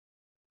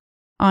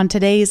On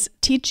today's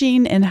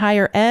Teaching in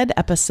Higher Ed,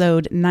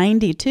 episode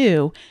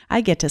 92,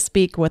 I get to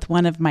speak with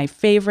one of my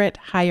favorite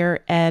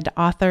higher ed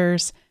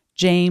authors,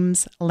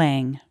 James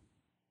Lang.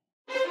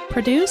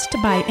 Produced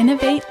by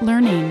Innovate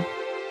Learning,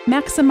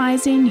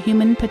 maximizing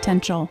human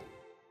potential.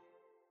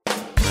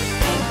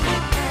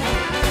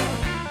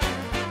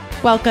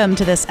 Welcome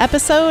to this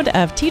episode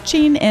of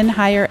Teaching in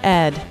Higher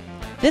Ed.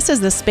 This is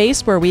the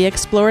space where we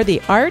explore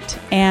the art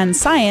and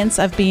science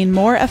of being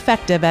more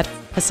effective at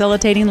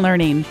facilitating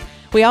learning.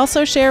 We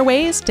also share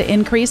ways to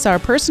increase our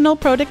personal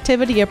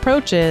productivity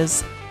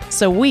approaches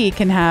so we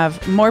can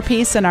have more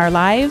peace in our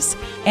lives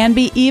and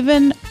be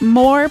even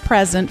more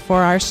present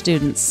for our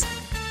students.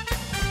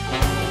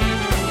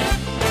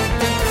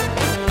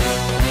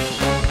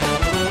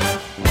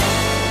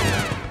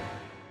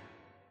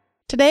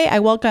 Today, I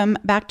welcome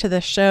back to the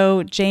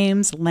show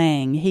James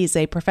Lang. He's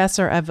a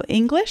professor of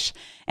English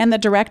and the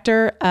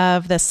director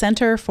of the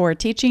Center for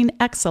Teaching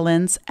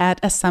Excellence at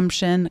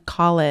Assumption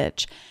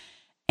College.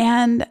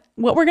 And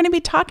what we're going to be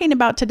talking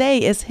about today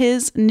is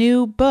his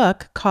new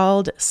book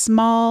called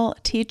Small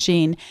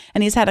Teaching.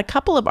 And he's had a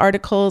couple of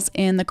articles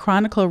in the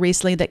Chronicle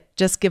recently that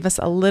just give us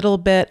a little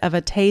bit of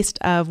a taste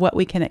of what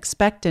we can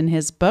expect in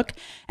his book.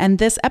 And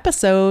this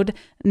episode,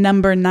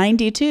 number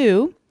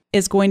 92,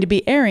 is going to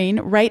be airing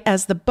right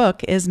as the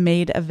book is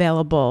made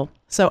available.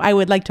 So I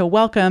would like to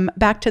welcome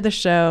back to the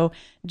show,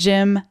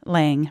 Jim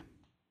Lang.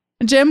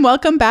 Jim,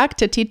 welcome back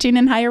to Teaching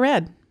in Higher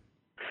Ed.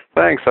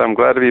 Thanks. I'm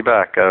glad to be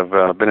back.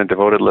 I've been a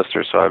devoted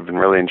listener, so I've been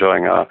really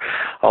enjoying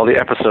all the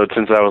episodes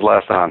since I was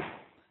last on.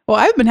 Well,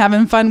 I've been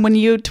having fun when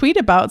you tweet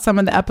about some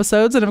of the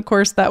episodes, and of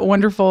course, that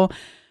wonderful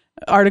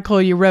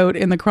article you wrote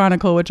in the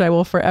Chronicle, which I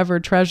will forever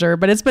treasure.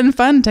 But it's been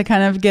fun to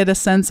kind of get a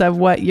sense of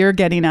what you're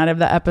getting out of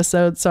the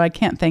episodes, so I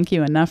can't thank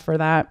you enough for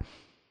that.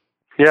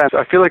 Yeah,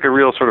 I feel like a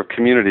real sort of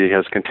community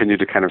has continued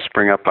to kind of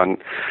spring up on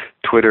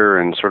Twitter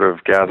and sort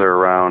of gather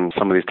around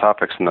some of these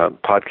topics in the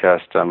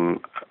podcast.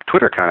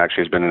 TwitterCon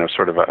actually has been a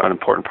sort of an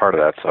important part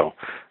of that, so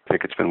I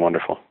think it's been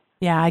wonderful.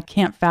 Yeah, I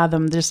can't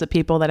fathom just the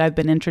people that I've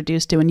been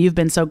introduced to, and you've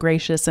been so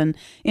gracious in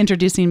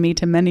introducing me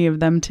to many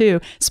of them too.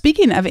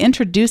 Speaking of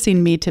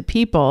introducing me to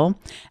people,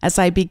 as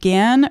I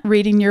began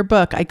reading your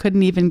book, I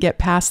couldn't even get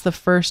past the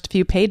first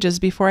few pages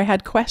before I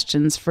had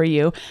questions for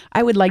you.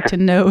 I would like to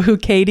know who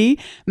Katie,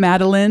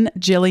 Madeline,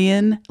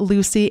 Jillian,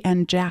 Lucy,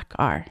 and Jack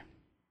are.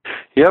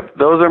 Yep,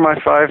 those are my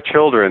 5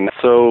 children.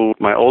 So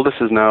my oldest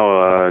is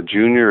now a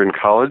junior in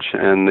college,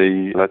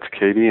 and that's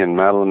Katie, and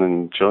Madeline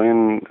and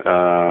Jillian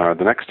are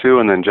the next 2,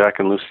 and then Jack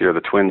and Lucy are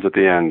the twins at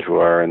the end who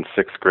are in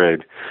 6th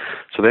grade.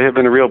 So they have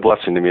been a real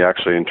blessing to me,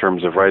 actually, in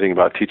terms of writing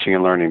about teaching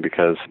and learning,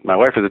 because my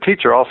wife is a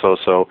teacher also,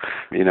 so,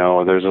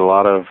 there's a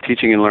lot of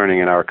teaching and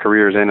learning in our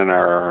careers and in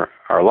our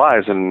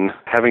lives, and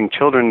having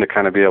children to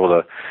kind of be able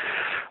to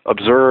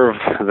observe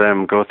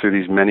them go through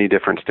these many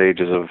different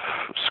stages of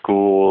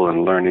school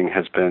and learning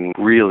has been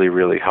really,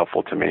 really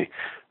helpful to me.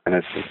 And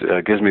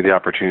it gives me the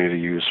opportunity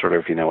to use sort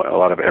of, a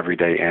lot of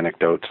everyday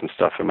anecdotes and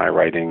stuff in my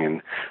writing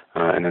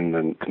and in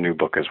the new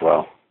book as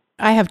well.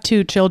 I have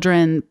 2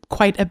 children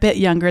quite a bit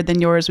younger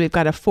than yours. We've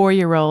got a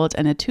 4-year-old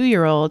and a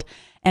 2-year-old.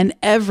 And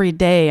every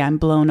day I'm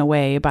blown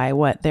away by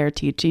what they're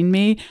teaching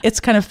me. It's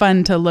kind of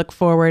fun to look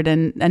forward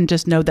and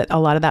just know that a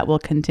lot of that will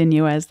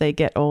continue as they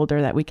get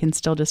older, that we can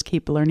still just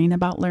keep learning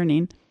about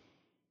learning.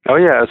 Oh,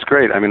 yeah, it's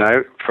great. I mean,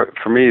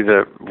 for me,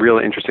 the real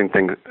interesting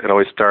thing, it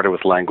always started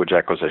with language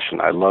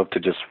acquisition. I love to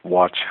just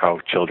watch how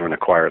children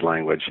acquired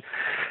language.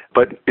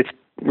 But it's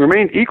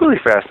remained equally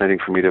fascinating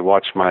for me to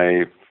watch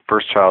my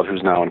first child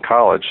who's now in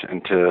college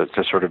and to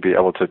sort of be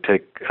able to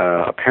take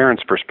a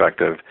parent's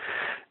perspective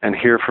and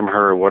hear from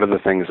her what are the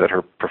things that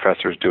her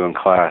professors do in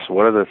class,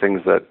 what are the things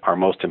that are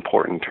most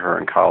important to her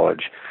in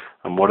college,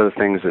 and what are the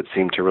things that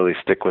seem to really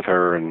stick with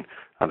her and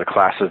the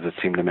classes that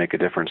seem to make a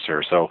difference to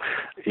her. So,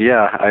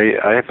 yeah,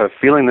 I have a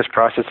feeling this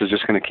process is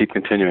just going to keep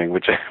continuing,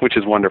 which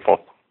is wonderful.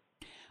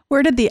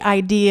 Where did the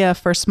idea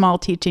for small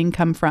teaching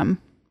come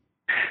from?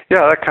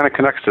 Yeah, that kind of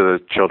connects to the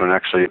children,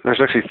 actually. There's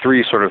actually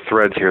 3 sort of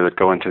threads here that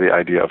go into the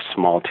idea of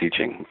small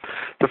teaching.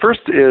 The first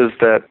is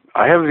that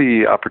I have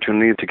the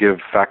opportunity to give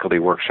faculty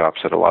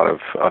workshops at a lot of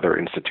other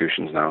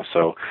institutions now,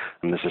 so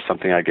this is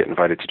something I get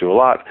invited to do a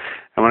lot.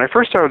 And when I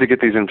first started to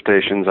get these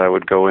invitations, I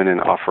would go in and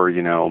offer,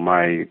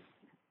 my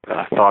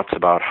thoughts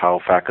about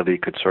how faculty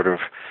could sort of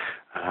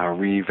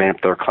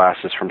revamp their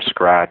classes from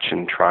scratch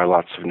and try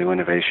lots of new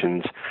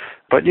innovations.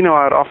 But,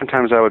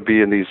 oftentimes I would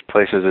be in these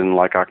places in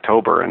like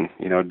October, and,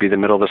 it'd be the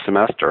middle of the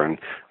semester, and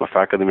a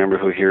faculty member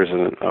who hears,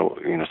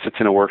 sits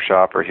in a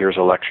workshop or hears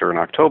a lecture in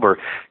October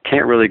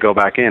can't really go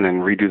back in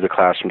and redo the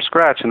class from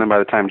scratch. And then by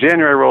the time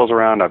January rolls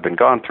around, I've been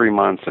gone 3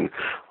 months, and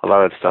a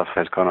lot of that stuff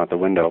has gone out the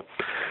window.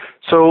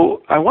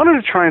 So I wanted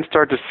to try and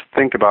start to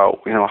think about,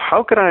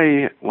 how could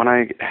I, when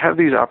I have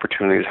these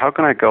opportunities, how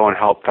can I go and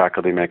help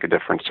faculty make a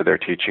difference to their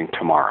teaching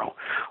tomorrow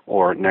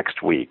or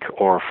next week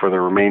or for the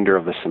remainder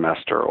of the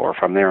semester, or if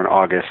I'm there in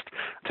August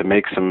to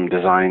make some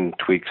design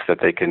tweaks that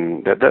they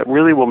can, that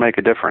really will make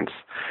a difference.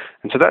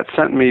 And so that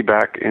sent me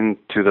back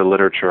into the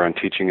literature on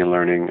teaching and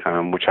learning,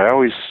 which I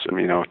always,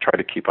 try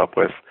to keep up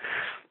with.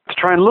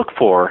 to try and look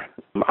for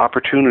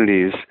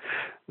opportunities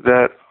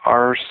that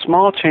are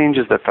small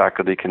changes that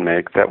faculty can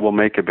make that will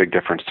make a big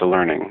difference to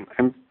learning.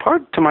 And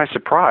part to my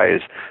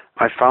surprise,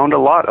 I found a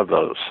lot of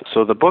those.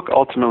 So the book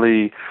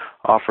ultimately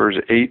offers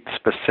 8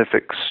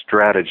 specific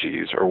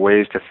strategies or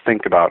ways to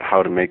think about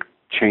how to make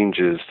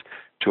changes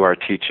to our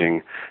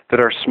teaching that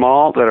are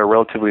small, that are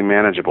relatively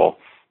manageable,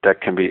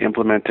 that can be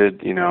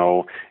implemented,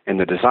 in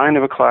the design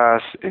of a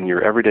class, in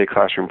your everyday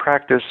classroom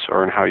practice,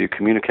 or in how you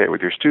communicate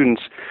with your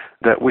students,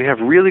 that we have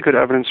really good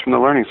evidence from the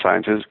learning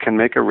sciences can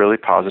make a really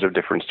positive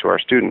difference to our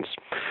students.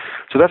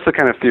 So that's the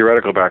kind of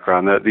theoretical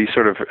background, that the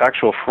sort of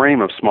actual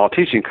frame of small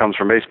teaching comes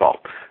from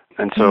baseball.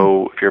 And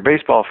so if you're a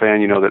baseball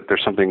fan, you know that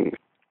there's an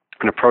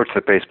approach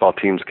that baseball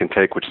teams can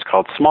take, which is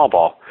called small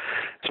ball.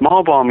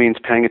 Small ball means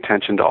paying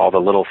attention to all the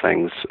little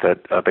things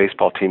that a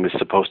baseball team is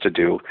supposed to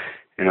do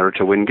in order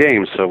to win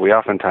games. So we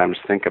oftentimes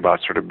think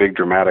about sort of big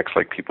dramatics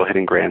like people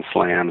hitting grand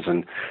slams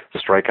and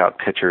strikeout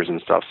pitchers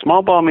and stuff.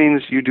 Small ball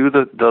means you do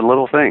the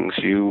little things.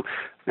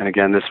 And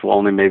again, this will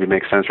only maybe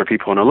make sense for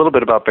people who know a little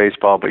bit about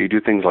baseball, but you do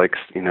things like,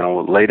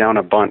 lay down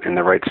a bunt in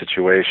the right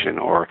situation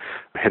or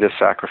hit a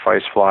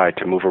sacrifice fly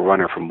to move a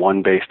runner from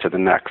one base to the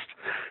next.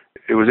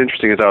 It was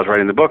interesting as I was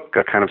writing the book,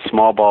 a kind of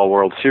small ball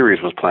World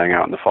Series was playing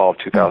out in the fall of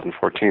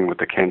 2014 with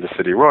the Kansas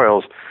City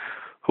Royals,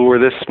 who were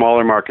this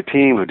smaller market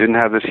team who didn't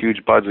have this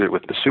huge budget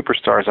with the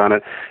superstars on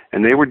it,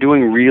 and they were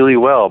doing really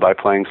well by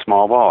playing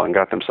small ball and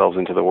got themselves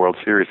into the World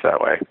Series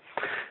that way.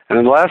 And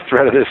then the last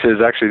thread of this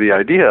is actually the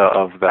idea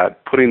of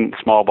that putting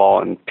small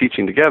ball and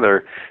teaching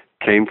together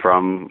came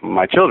from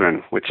my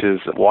children, which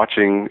is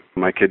watching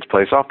my kids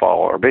play softball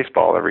or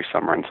baseball every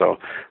summer. And so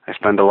I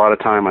spend a lot of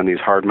time on these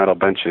hard metal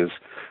benches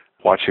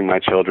watching my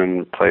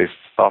children play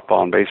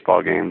softball and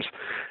baseball games.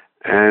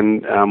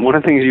 And one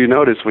of the things you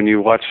notice when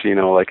you watch,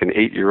 like an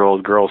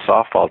 8-year-old girls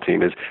softball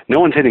team is no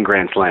one's hitting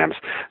grand slams.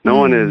 No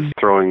one is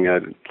throwing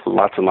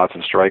lots and lots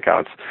of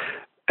strikeouts.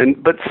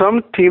 But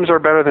some teams are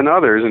better than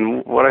others.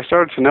 And what I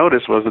started to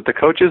notice was that the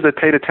coaches that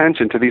paid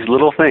attention to these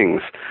little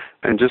things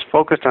and just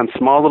focused on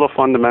small little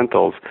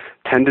fundamentals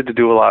tended to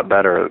do a lot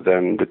better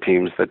than the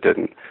teams that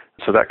didn't.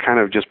 So that kind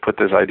of just put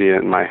this idea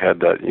in my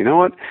head that, you know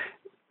what,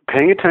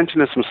 paying attention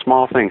to some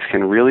small things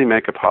can really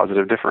make a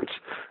positive difference.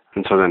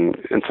 And so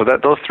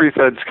those 3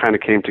 threads kind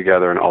of came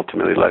together and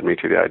ultimately led me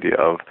to the idea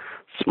of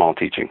small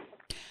teaching.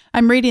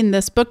 I'm reading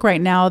this book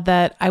right now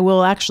that I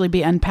will actually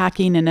be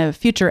unpacking in a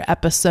future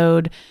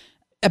episode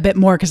a bit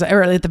more,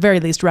 or at the very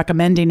least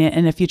recommending it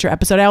in a future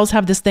episode. I always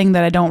have this thing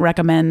that I don't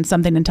recommend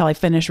something until I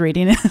finish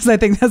reading it. So I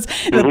think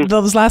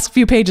those last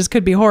few pages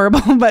could be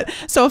horrible, but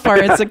so far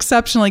it's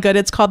exceptionally good.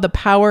 It's called The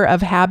Power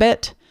of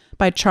Habit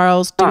by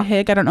Charles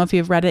Duhigg. I don't know if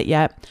you've read it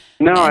yet.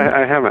 No,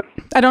 I haven't.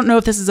 I don't know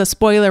if this is a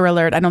spoiler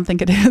alert. I don't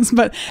think it is,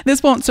 but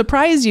this won't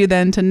surprise you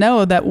then to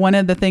know that one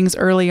of the things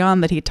early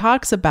on that he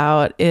talks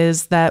about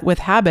is that with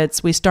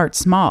habits, we start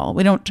small.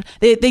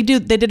 They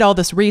did all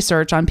this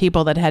research on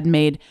people that had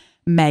made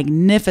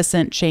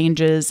magnificent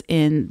changes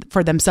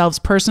for themselves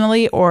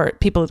personally, or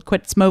people who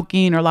quit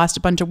smoking or lost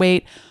a bunch of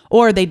weight,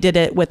 or they did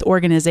it with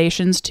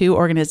organizations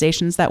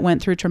that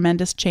went through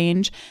tremendous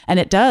change. And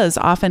it does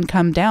often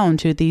come down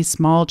to these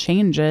small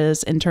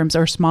changes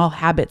or small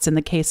habits in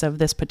the case of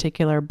this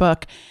particular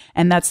book.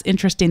 And that's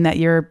interesting that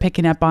you're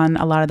picking up on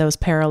a lot of those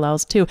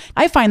parallels too.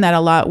 I find that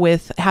a lot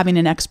with having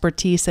an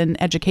expertise in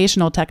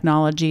educational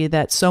technology,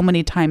 that so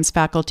many times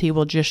faculty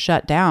will just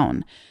shut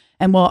down.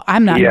 And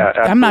I'm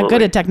not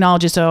good at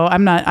technology, so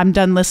I'm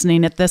done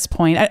listening at this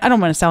point. I don't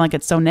want to sound like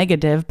it's so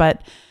negative,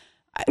 but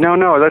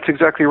No, that's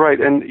exactly right.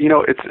 And,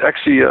 it's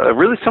actually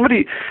really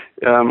somebody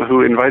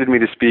who invited me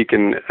to speak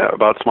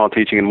about small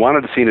teaching and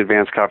wanted to see an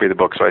advanced copy of the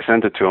book, so I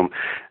sent it to them.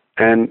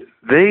 And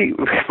they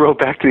wrote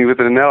back to me with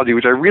an analogy,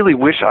 which I really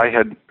wish I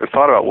had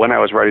thought about when I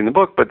was writing the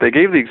book, but they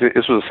gave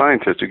this was a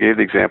scientist who gave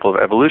the example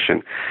of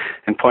evolution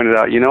and pointed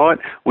out, you know what,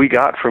 we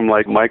got from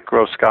like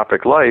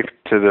microscopic life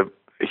to the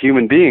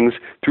human beings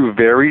through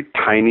very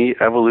tiny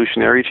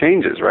evolutionary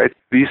changes, right?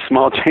 These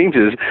small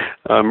changes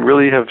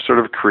really have sort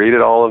of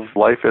created all of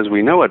life as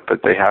we know it,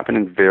 but they happen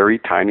in very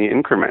tiny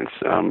increments,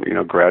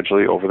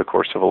 gradually over the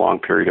course of a long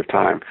period of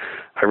time.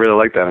 I really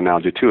like that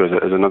analogy too as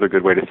another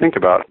good way to think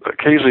about it.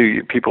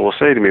 Occasionally people will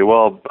say to me,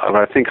 well,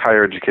 I think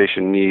higher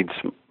education needs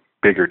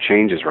bigger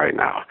changes right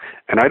now.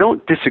 And I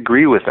don't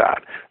disagree with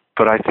that.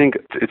 But I think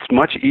it's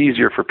much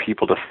easier for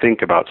people to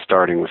think about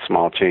starting with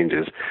small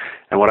changes.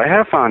 And what I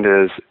have found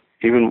is,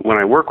 even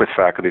when I work with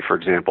faculty, for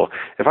example,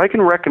 if I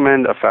can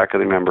recommend a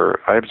faculty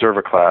member, I observe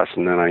a class,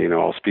 and then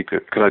I'll speak,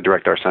 because I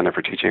direct our Center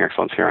for Teaching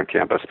Excellence here on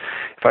campus.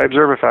 If I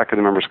observe a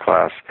faculty member's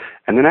class,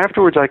 and then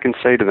afterwards I can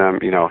say to them,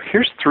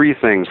 here's 3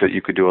 things that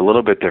you could do a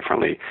little bit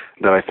differently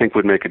that I think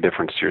would make a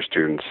difference to your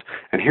students.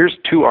 And here's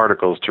 2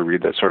 articles to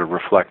read that sort of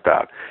reflect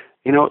that.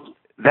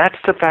 That's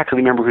the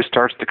faculty member who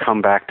starts to come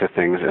back to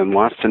things and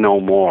wants to know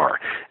more.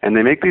 And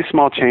they make these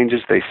small changes,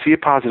 they see a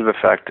positive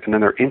effect, and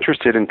then they're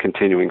interested in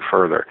continuing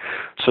further.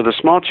 So the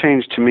small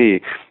change to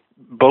me,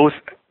 both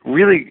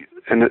really,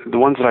 and the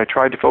ones that I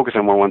tried to focus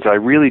on were ones I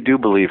really do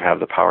believe have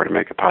the power to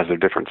make a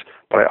positive difference.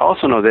 But I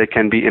also know they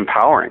can be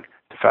empowering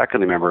to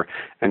faculty member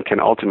and can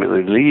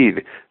ultimately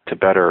lead to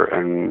better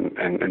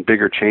and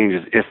bigger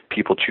changes if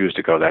people choose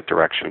to go that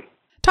direction.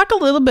 Talk a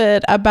little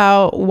bit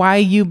about why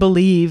you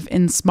believe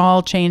in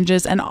small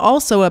changes and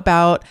also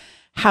about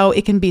how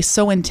it can be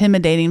so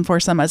intimidating for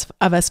some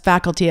of us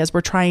faculty as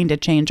we're trying to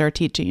change our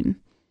teaching.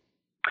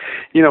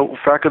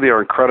 Faculty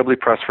are incredibly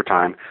pressed for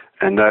time,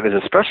 and that is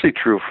especially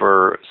true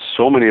for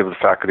so many of the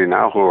faculty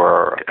now who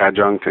are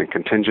adjunct and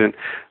contingent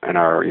and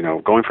are,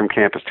 going from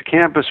campus to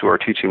campus, who are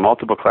teaching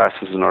multiple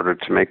classes in order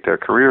to make their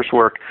careers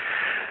work.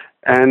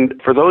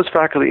 And for those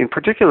faculty in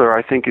particular,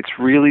 I think it's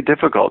really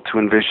difficult to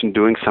envision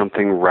doing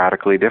something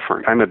radically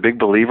different. I'm a big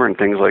believer in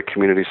things like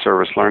community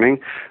service learning,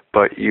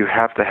 but you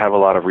have to have a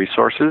lot of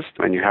resources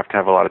and you have to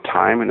have a lot of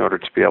time in order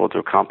to be able to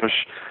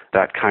accomplish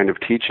that kind of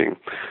teaching.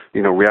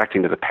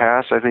 Reacting to the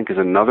past, I think, is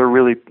another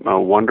really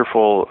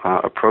wonderful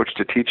approach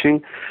to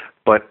teaching,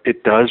 but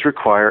it does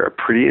require a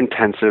pretty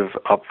intensive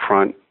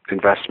upfront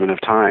investment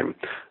of time.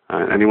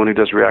 Anyone who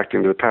does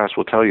reacting to the past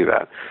will tell you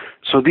that.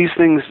 So these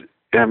things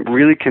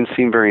really can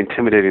seem very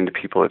intimidating to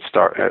people at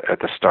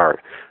the start.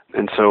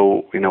 And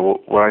so,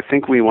 what I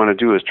think we want to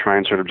do is try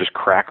and sort of just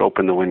crack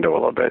open the window a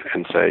little bit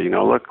and say,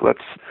 look,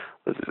 let's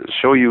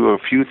show you a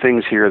few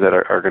things here that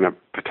are going to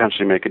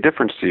potentially make a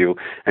difference to you.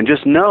 And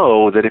just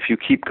know that if you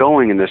keep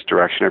going in this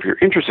direction, if you're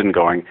interested in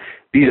going,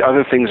 these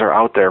other things are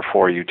out there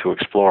for you to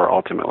explore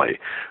ultimately.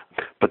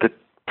 But the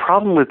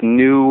problem with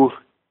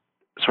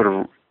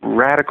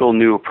radical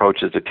new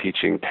approaches to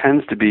teaching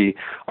tends to be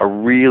a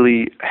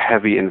really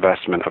heavy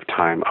investment of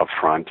time up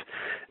front,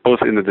 both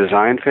in the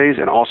design phase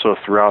and also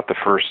throughout the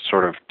first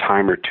sort of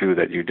time or two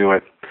that you do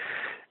it.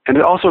 And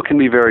it also can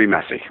be very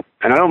messy.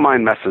 And I don't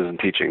mind messes in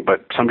teaching,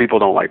 but some people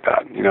don't like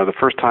that. The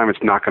first time it's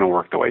not going to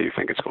work the way you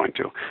think it's going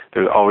to.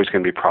 There's always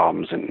going to be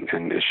problems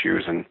and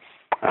issues. And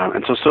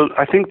so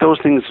I think those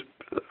things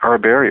are a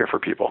barrier for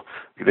people.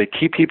 They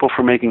keep people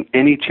from making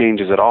any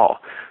changes at all.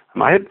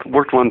 I had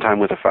worked one time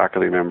with a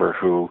faculty member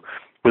who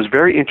was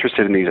very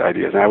interested in these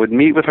ideas, and I would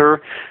meet with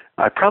her.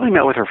 I probably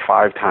met with her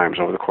 5 times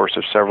over the course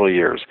of several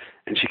years,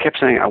 and she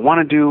kept saying, I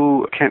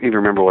can't even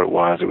remember what it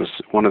was. It was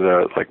one of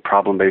the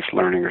problem-based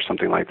learning or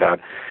something like that,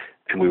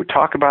 and we would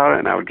talk about it,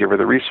 and I would give her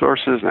the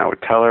resources, and I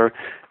would tell her,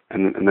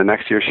 and the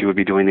next year she would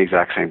be doing the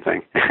exact same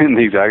thing. and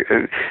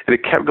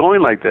it kept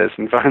going like this,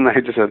 and finally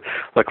I just said,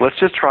 look,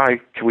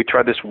 can we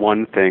try this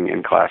one thing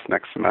in class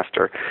next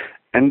semester?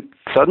 And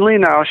suddenly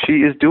now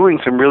she is doing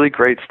some really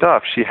great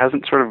stuff. She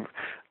hasn't sort of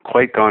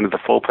quite gone to the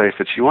full place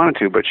that she wanted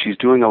to, but she's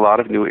doing a lot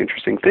of new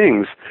interesting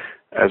things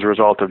as a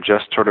result of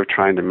just sort of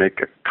trying to make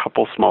a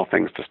couple small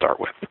things to start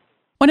with.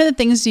 One of the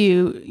things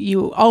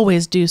you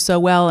always do so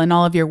well in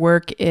all of your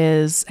work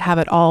is have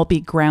it all be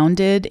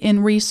grounded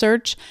in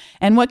research.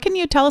 And what can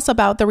you tell us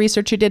about the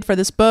research you did for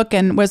this book?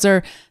 And was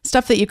there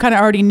stuff that you kind of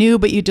already knew,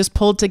 but you just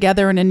pulled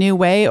together in a new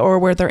way? Or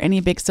were there any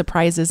big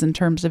surprises in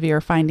terms of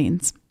your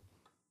findings?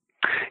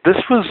 This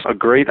was a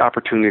great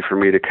opportunity for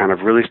me to kind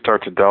of really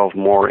start to delve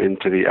more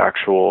into the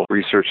actual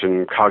research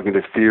in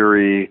cognitive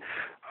theory.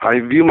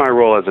 I view my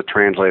role as a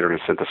translator and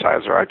a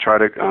synthesizer. I try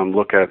to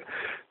look at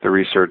the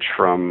research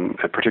from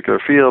a particular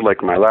field,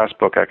 like my last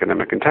book,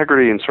 Academic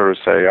Integrity, and sort of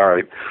say, all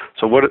right,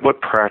 so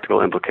what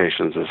practical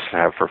implications does this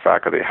have for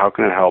faculty? How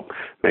can it help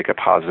make a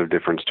positive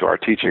difference to our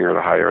teaching or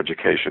to higher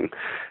education?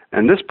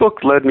 And this book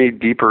led me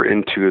deeper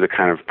into the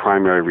kind of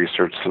primary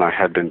research than I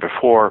had been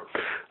before.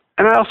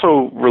 And I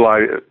also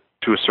rely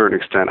to a certain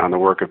extent on the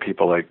work of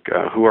people like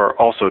who are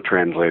also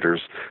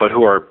translators, but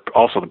who are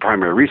also the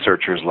primary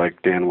researchers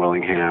like Dan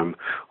Willingham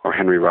or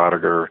Henry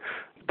Roediger.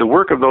 The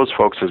work of those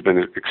folks has been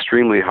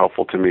extremely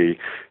helpful to me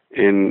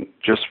in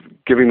just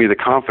giving me the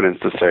confidence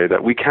to say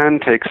that we can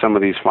take some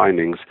of these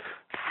findings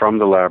from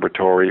the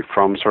laboratory,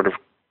 from sort of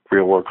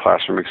real-world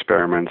classroom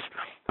experiments,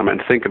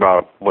 and think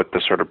about what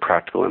the sort of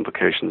practical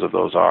implications of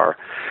those are.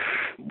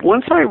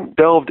 Once I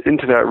delved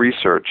into that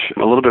research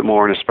a little bit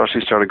more, and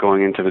especially started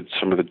going into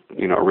some of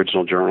the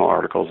original journal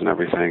articles and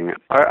everything,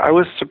 I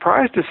was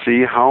surprised to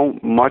see how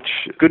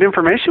much good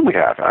information we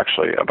have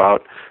actually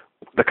about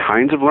the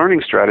kinds of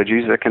learning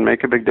strategies that can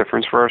make a big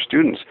difference for our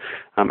students,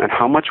 and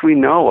how much we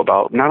know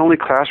about not only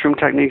classroom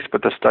techniques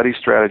but the study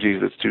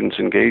strategies that students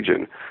engage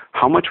in,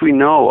 how much we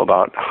know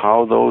about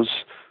how those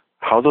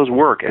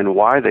work and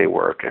why they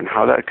work, and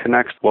how that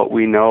connects what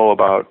we know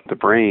about the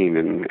brain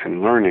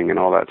and learning and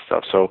all that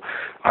stuff. So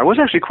I was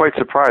actually quite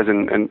surprised,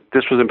 and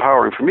this was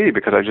empowering for me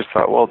because I just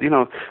thought, well,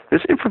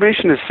 this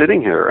information is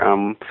sitting here.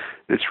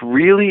 It's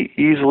really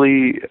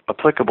easily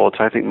applicable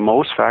to, I think,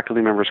 most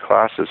faculty members'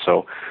 classes.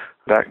 So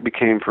that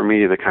became for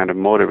me the kind of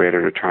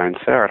motivator to try and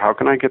say, all right, how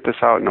can I get this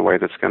out in a way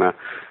that's going to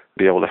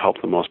be able to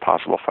help the most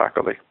possible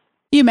faculty?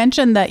 You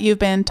mentioned that you've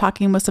been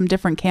talking with some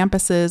different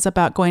campuses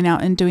about going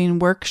out and doing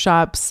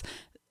workshops.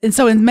 And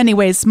so in many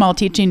ways, small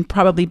teaching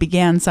probably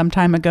began some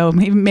time ago,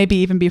 maybe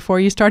even before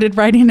you started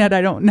writing it.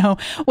 I don't know.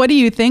 What do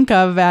you think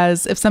of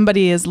as if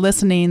somebody is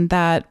listening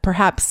that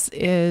perhaps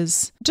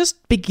is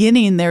just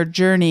beginning their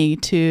journey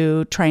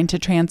to trying to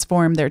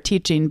transform their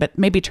teaching, but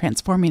maybe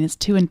transforming is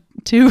too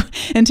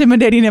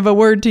intimidating of a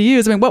word to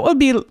use? I mean, what would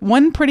be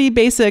one pretty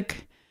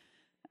basic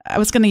I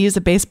was going to use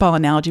a baseball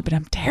analogy, but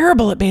I'm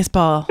terrible at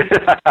baseball.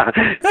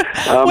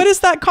 What is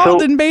that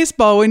called in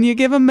baseball when you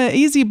give them an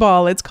easy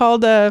ball? It's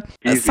called a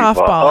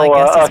softball, I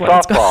guess. A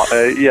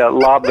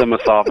softball. Lob them a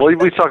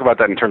softball. We talk about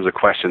that in terms of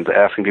questions,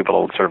 asking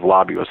people to sort of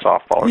lob you a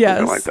softball or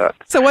something like that.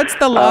 So what's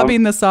the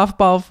lobbing the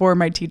softball for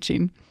my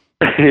teaching?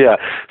 Yeah.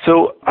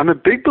 So I'm a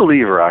big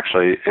believer,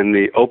 actually, in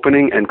the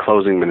opening and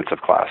closing minutes of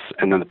class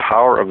and then the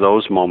power of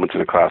those moments in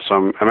a class. So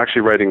I'm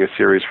actually writing a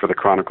series for the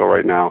Chronicle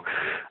right now.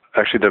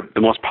 Actually, the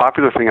most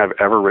popular thing I've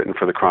ever written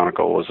for the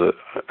Chronicle was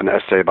an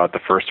essay about the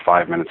first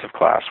 5 minutes of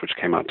class, which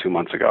came out 2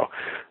 months ago.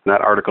 And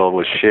that article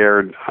was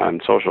shared on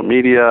social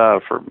media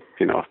for,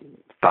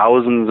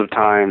 thousands of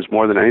times,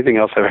 more than anything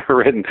else I've ever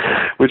written,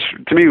 which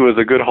to me was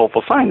a good,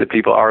 hopeful sign that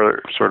people are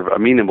sort of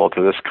amenable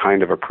to this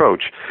kind of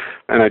approach.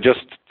 And I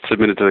just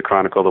submitted to the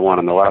Chronicle the one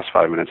in the last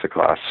 5 minutes of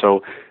class, so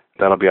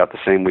that'll be out the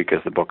same week as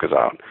the book is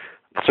out.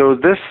 So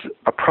this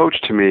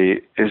approach to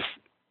me is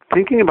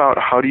thinking about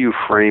how do you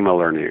frame a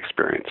learning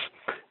experience.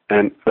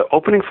 And the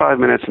opening 5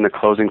 minutes and the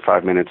closing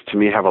 5 minutes, to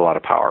me, have a lot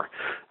of power.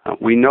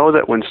 We know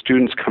that when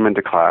students come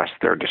into class,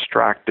 they're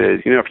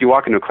distracted. If you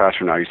walk into a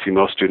classroom now, you see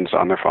most students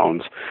on their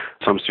phones.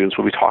 Some students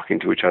will be talking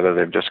to each other.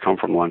 They've just come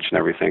from lunch and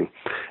everything.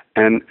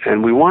 And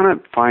we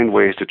want to find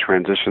ways to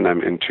transition them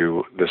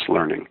into this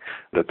learning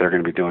that they're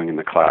going to be doing in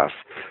the class.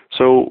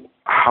 So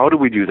how do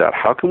we do that?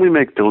 How can we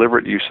make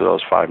deliberate use of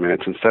those 5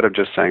 minutes instead of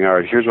just saying, all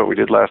right, here's what we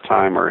did last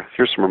time, or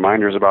here's some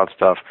reminders about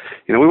stuff.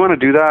 We want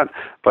to do that,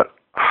 but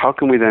how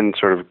can we then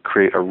sort of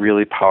create a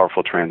really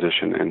powerful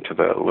transition into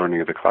the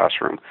learning of the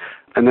classroom?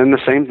 And then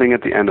the same thing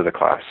at the end of the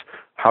class.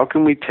 How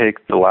can we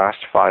take the last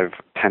 5-10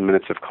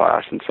 minutes of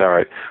class and say, all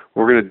right,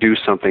 we're going to do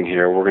something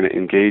here. We're going to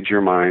engage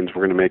your minds.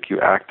 We're going to make you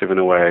active in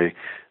a way,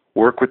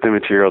 work with the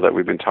material that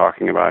we've been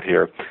talking about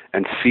here,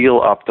 and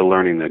seal up the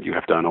learning that you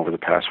have done over the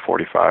past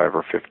 45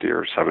 or 50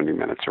 or 70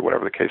 minutes or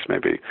whatever the case may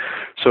be.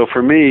 So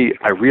for me,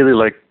 I really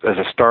like, as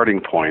a starting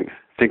point,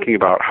 thinking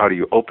about how do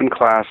you open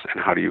class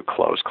and how do you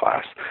close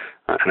class.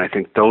 And I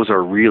think those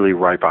are really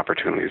ripe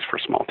opportunities for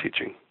small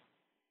teaching.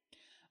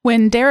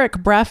 When Derek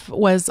Breff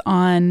was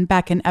on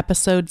back in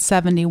episode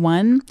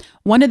 71,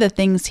 one of the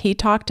things he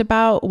talked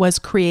about was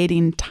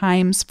creating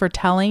times for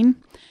telling.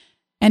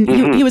 And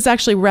he was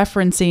actually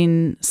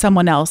referencing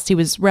someone else. He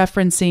was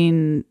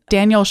referencing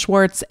Daniel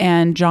Schwartz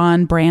and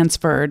John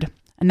Bransford,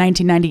 a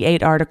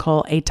 1998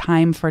 article, A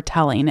Time for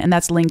Telling. And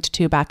that's linked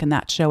to back in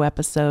that show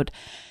episode.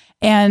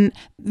 And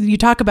you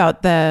talk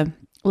about the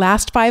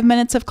last 5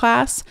 minutes of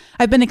class.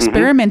 I've been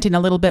experimenting a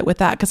little bit with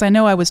that because I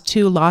know I was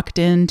too locked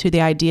into the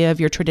idea of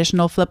your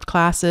traditional flipped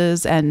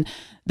classes, and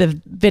the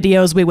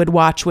videos we would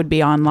watch would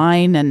be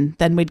online and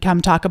then we'd come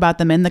talk about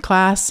them in the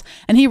class.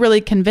 And he really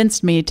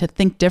convinced me to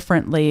think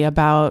differently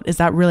about, is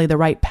that really the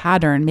right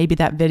pattern? Maybe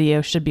that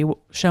video should be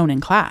shown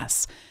in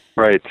class.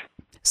 Right.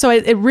 So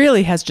it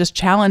really has just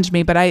challenged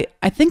me, but I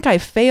think I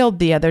failed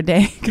the other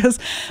day because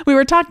we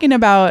were talking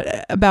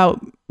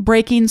about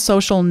breaking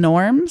social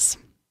norms.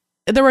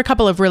 There were a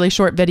couple of really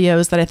short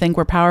videos that I think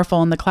were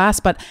powerful in the class,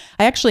 but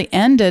I actually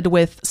ended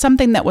with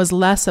something that was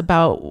less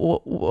about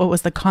what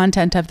was the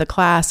content of the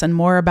class and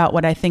more about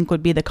what I think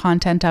would be the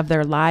content of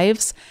their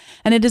lives.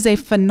 And it is a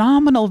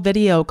phenomenal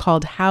video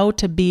called How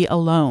to Be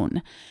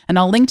Alone. And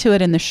I'll link to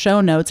it in the show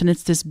notes. And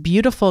it's this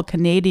beautiful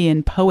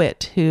Canadian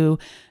poet who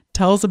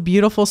tells a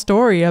beautiful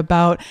story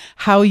about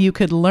how you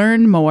could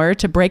learn more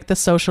to break the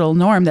social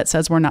norm that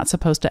says we're not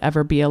supposed to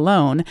ever be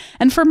alone.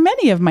 And for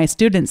many of my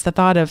students, the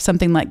thought of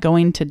something like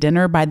going to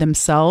dinner by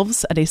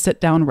themselves at a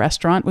sit-down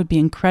restaurant would be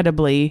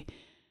incredibly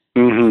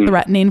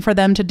threatening for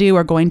them to do,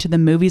 or going to the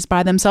movies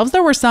by themselves.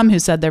 There were some who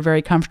said they're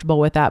very comfortable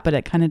with that, but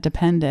it kind of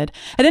depended.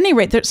 At any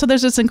rate, there's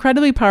this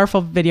incredibly powerful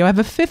video. I have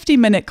a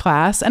 50-minute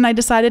class, and I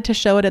decided to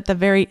show it at the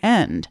very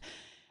end.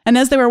 And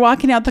as they were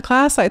walking out the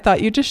class, I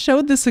thought, you just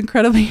showed this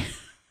incredibly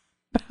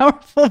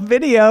powerful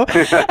video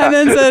and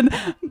then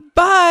said,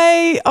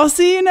 bye, I'll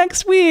see you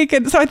next week.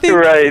 And so I think,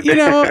 right.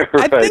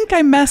 I think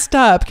I messed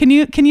up. Can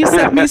you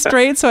set me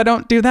straight so I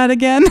don't do that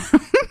again?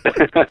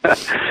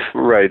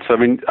 Right. So,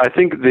 I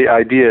think the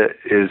idea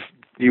is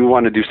you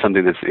want to do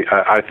something that's,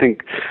 I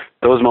think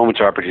those moments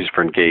are opportunities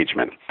for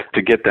engagement,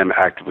 to get them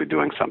actively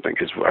doing something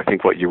is, I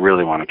think, what you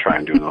really want to try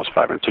and do in those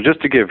 5 minutes. So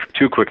just to give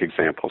two quick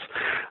examples,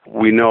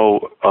 we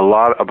know a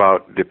lot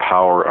about the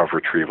power of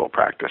retrieval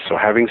practice. So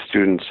having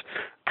students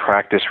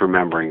practice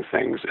remembering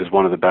things is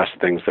one of the best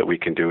things that we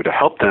can do to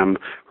help them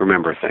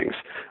remember things.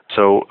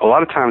 So a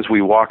lot of times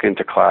we walk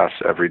into class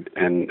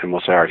and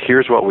we'll say, all right,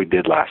 here's what we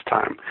did last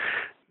time.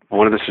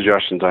 One of the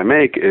suggestions I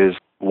make is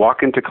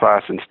walk into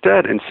class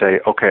instead and say,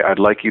 okay, I'd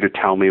like you to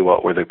tell me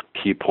what were the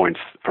key points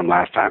from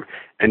last time,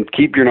 and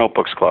keep your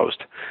notebooks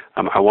closed.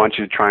 I want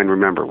you to try and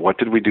remember, what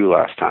did we do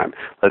last time?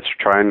 Let's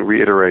try and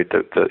reiterate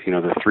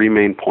the 3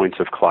 main points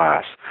of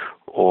class.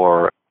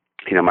 Or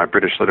my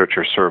British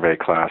literature survey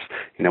class,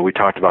 we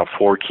talked about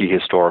 4 key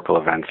historical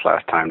events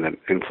last time that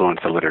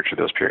influenced the literature of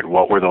this period.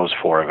 What were those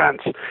 4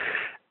 events?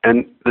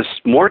 And the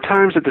more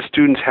times that the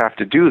students have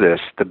to do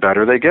this, the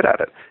better they get at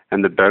it.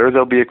 And the better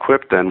they'll be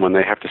equipped then when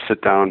they have to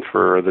sit down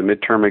for the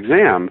midterm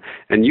exam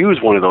and use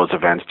one of those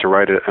events to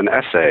write an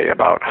essay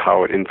about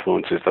how it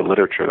influences the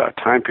literature of that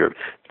time period.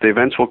 The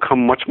events will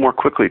come much more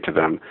quickly to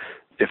them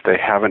if they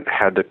haven't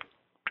had the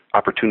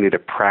opportunity to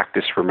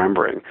practice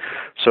remembering.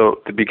 So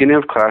the beginning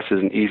of class is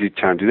an easy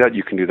time to do that.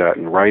 You can do that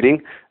in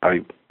writing. I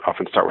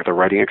often start with a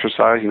writing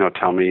exercise.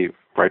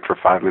 Write for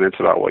 5 minutes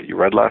about what you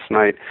read last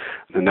night.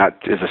 And that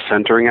is a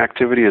centering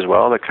activity as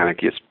well that kind of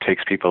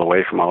takes people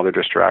away from all their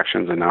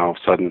distractions, and now all of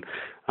a sudden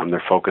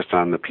they're focused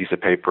on the piece of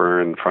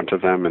paper in front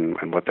of them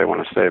and what they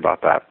want to say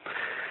about that.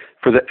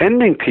 For the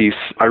ending piece,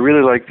 I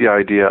really like the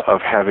idea of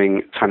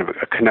having kind of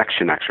a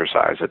connection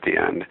exercise at the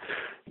end.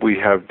 We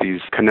have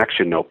these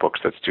connection notebooks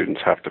that students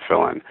have to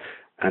fill in.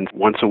 And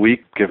once a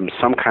week, give them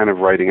some kind of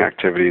writing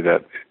activity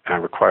that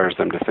requires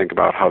them to think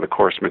about how the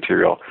course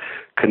material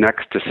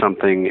connects to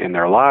something in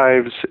their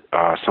lives,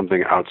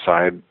 something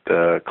outside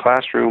the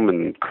classroom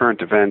and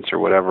current events or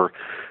whatever.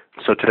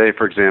 So today,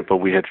 for example,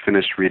 we had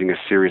finished reading a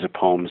series of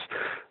poems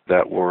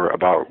that were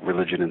about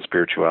religion and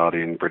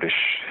spirituality in British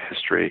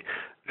history.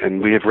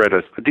 And we have read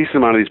a decent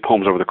amount of these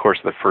poems over the course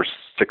of the first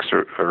 6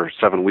 or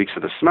 7 weeks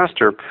of the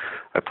semester.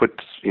 I put,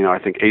 I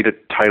think 8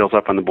 titles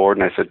up on the board,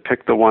 and I said,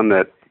 pick the one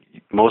that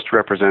most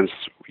represents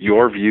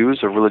your views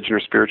of religion or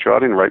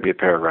spirituality and write me a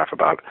paragraph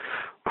about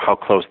how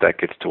close that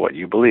gets to what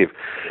you believe.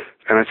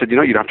 And I said, you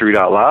don't have to read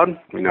out loud.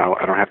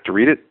 I don't have to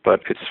read it, but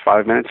it's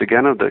 5 minutes,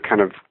 again, of the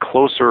kind of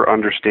closer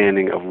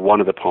understanding of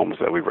one of the poems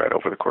that we read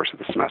over the course of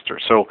the semester.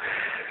 So,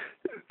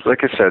 like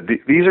I said,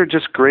 these are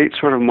just great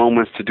sort of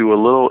moments to do a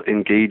little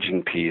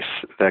engaging piece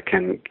that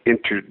can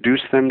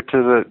introduce them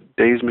to the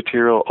day's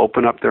material,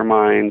 open up their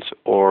minds,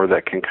 or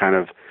that can kind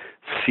of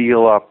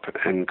seal up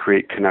and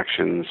create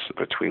connections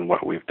between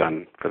what we've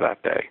done for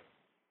that day.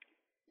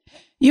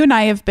 You and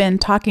I have been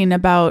talking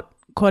about,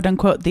 quote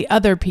unquote, the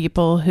other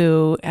people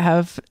who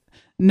have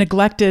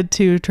neglected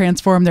to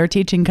transform their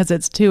teaching because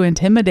it's too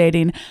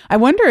intimidating. I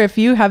wonder if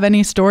you have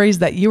any stories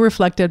that you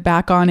reflected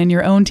back on in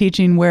your own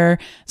teaching where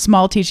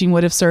small teaching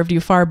would have served you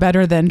far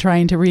better than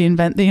trying to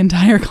reinvent the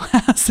entire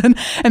class.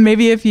 And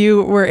maybe if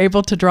you were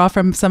able to draw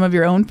from some of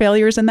your own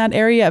failures in that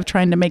area of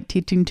trying to make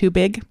teaching too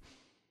big.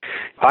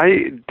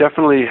 I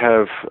definitely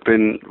have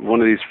been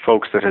one of these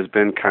folks that has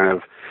been kind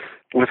of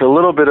with a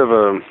little bit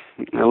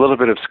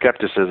of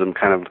skepticism,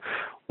 kind of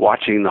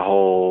watching the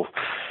whole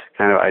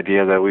kind of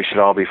idea that we should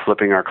all be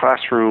flipping our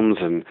classrooms,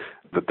 and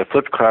that the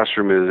flipped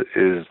classroom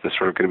is the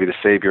sort of going to be the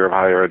savior of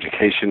higher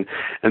education.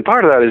 And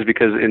part of that is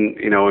because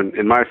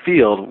in my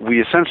field,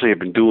 we essentially have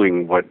been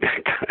doing what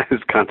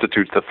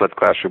constitutes the flipped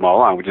classroom all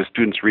along, which is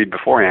students read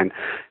beforehand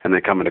and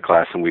they come into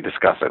class and we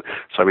discuss it.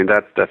 So I mean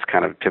that's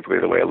kind of typically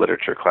the way a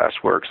literature class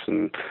works.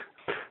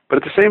 But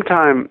at the same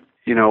time,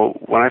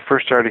 when I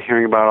first started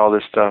hearing about all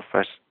this stuff,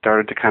 I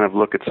started to kind of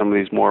look at some of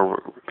these more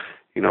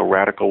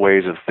radical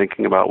ways of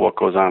thinking about what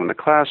goes on in the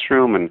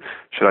classroom, and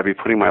should I be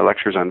putting my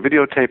lectures on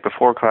videotape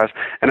before class?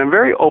 And I'm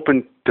very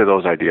open to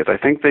those ideas. I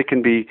think they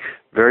can be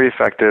very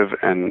effective,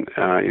 and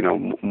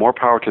more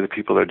power to the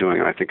people that are doing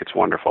it. I think it's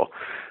wonderful.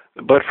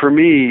 But for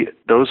me,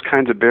 those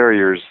kinds of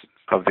barriers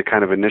of the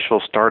kind of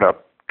initial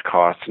startup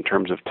costs in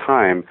terms of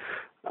time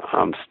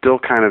still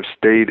kind of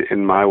stayed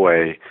in my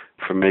way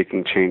from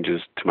making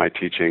changes to my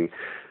teaching.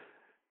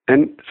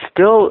 And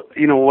still,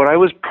 what I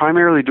was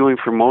primarily doing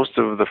for most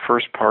of the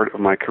first part of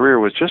my career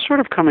was just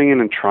sort of coming in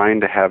and trying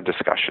to have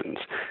discussions.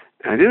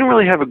 And I didn't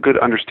really have a good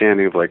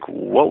understanding of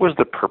what was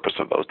the purpose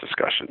of those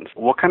discussions?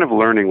 What kind of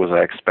learning was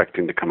I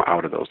expecting to come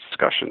out of those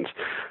discussions?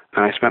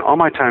 And I spent all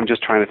my time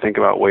just trying to think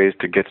about ways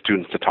to get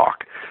students to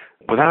talk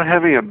without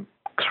having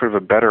a sort of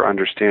a better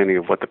understanding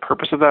of what the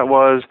purpose of that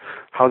was,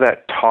 how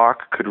that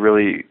talk could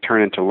really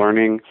turn into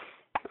learning.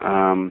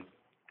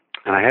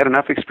 And I had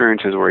enough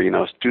experiences where,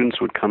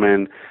 students would come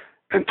in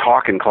and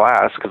talk in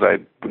class because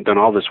I'd done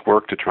all this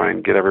work to try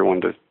and get everyone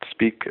to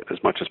speak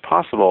as much as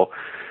possible.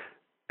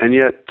 And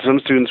yet some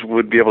students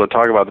would be able to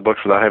talk about the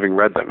books without having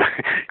read them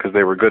because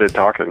they were good at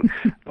talking.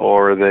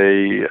 Or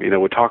they,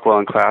 would talk well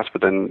in class,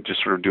 but then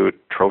just sort of do it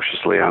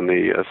atrociously on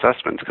the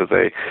assessments because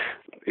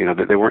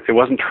it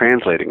wasn't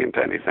translating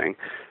into anything.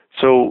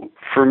 So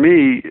for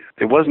me,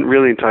 it wasn't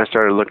really until I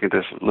started looking at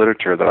this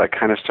literature that I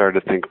kind of started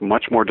to think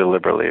much more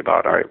deliberately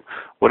about, all right,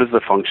 what is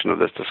the function of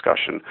this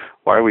discussion?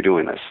 Why are we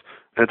doing this?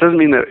 And it doesn't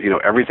mean that,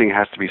 everything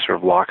has to be sort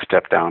of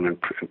lockstep down and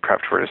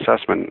prepped for an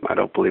assessment. I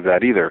don't believe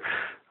that either.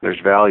 There's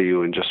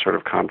value in just sort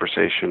of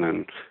conversation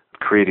and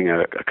creating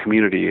a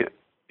community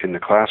in the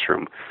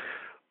classroom.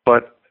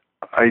 But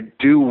I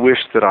do wish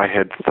that I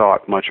had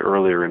thought much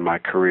earlier in my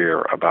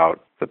career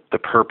about the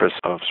purpose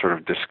of sort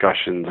of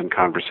discussions and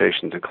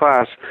conversations in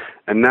class.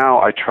 And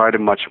now I try to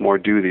much more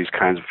do these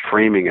kinds of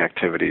framing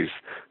activities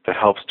that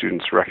help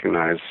students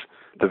recognize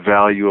the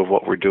value of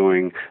what we're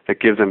doing, that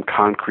give them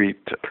concrete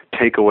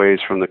takeaways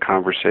from the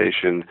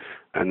conversation,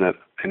 and that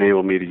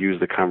enable me to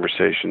use the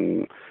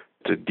conversation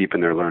to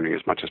deepen their learning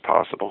as much as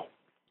possible.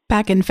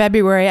 Back in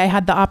February, I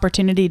had the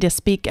opportunity to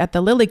speak at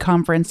the Lilly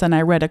Conference, and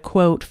I read a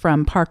quote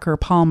from Parker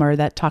Palmer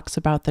that talks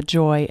about the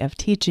joy of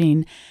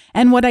teaching.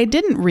 And what I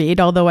didn't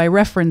read, although I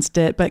referenced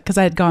it, but because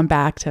I had gone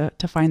back to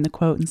find the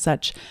quote and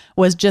such,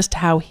 was just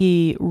how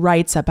he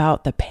writes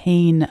about the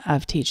pain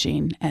of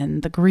teaching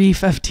and the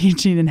grief of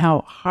teaching and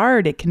how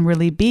hard it can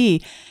really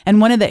be. And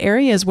one of the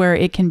areas where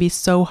it can be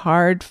so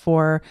hard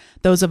for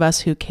those of us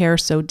who care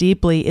so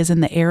deeply is in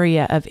the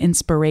area of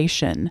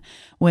inspiration,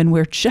 when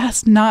we're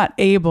just not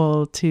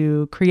able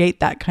to create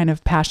that kind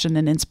of passion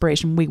and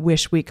inspiration we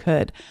wish we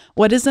could.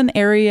 What is an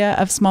area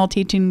of small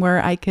teaching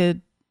where I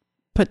could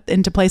put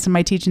into place in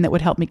my teaching that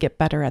would help me get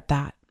better at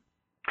that?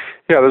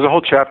 Yeah, there's a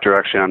whole chapter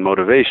actually on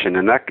motivation,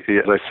 and that,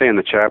 as I say in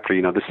the chapter,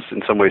 this is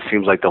in some ways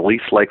seems like the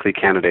least likely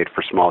candidate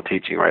for small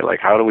teaching, right? Like,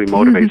 how do we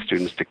motivate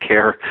students to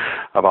care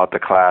about the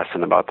class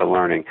and about the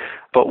learning?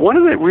 But one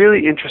of the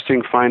really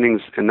interesting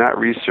findings in that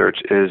research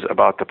is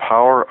about the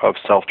power of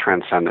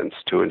self-transcendence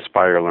to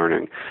inspire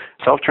learning.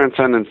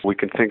 Self-transcendence, we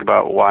can think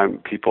about why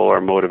people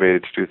are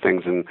motivated to do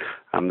things,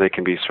 and they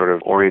can be sort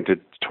of oriented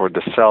toward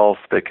the self,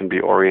 they can be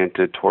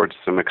oriented towards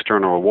some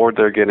external reward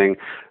they're getting,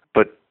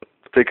 but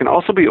they can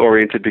also be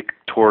oriented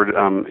toward,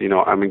 I'm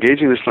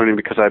engaging this learning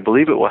because I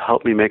believe it will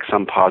help me make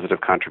some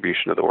positive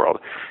contribution to the world.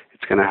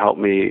 It's going to help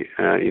me,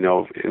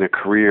 in a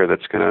career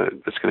that's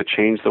going to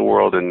change the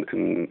world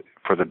and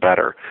for the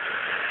better.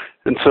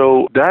 And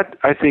so that,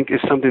 I think, is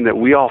something that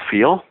we all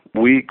feel.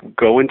 We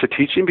go into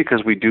teaching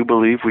because we do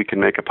believe we can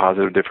make a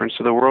positive difference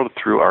to the world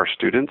through our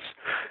students.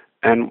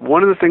 And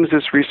one of the things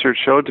this research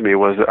showed to me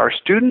was that our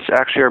students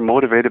actually are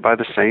motivated by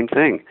the same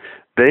thing.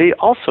 They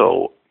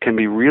also can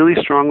be really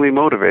strongly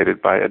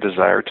motivated by a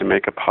desire to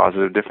make a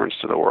positive difference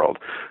to the world.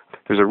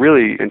 There's a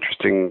really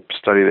interesting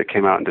study that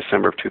came out in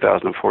December of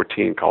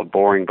 2014 called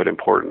Boring But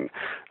Important,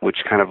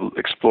 which kind of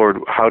explored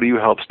how do you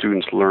help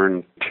students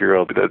learn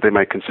material that they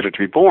might consider to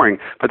be boring,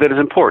 but that is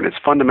important.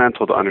 It's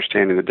fundamental to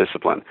understanding the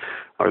discipline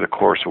or the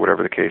course or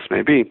whatever the case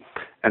may be.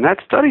 And that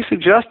study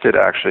suggested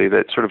actually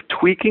that sort of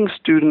tweaking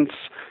students'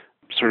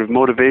 sort of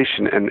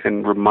motivation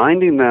and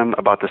reminding them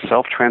about the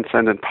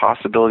self-transcendent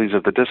possibilities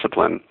of the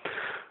discipline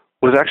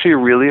was actually a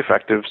really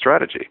effective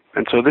strategy.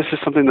 And so this is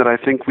something that I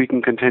think we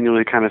can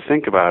continually kind of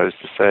think about, is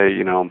to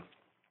say,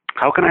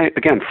 how can I,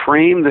 again,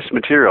 frame this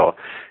material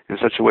in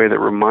such a way that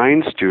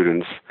reminds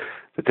students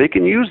that they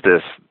can use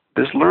this.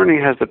 This learning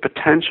has the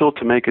potential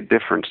to make a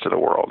difference to the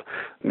world,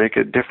 make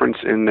a difference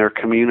in their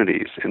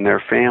communities, in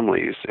their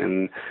families,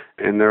 in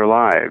their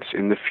lives,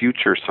 in the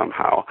future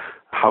somehow.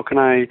 How can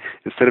I,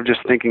 instead of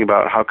just thinking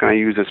about how can I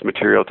use this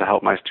material to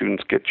help my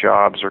students get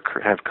jobs or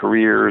have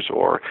careers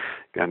or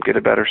get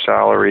a better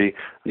salary,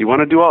 you want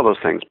to do all those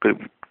things, but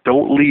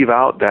don't leave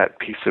out that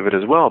piece of it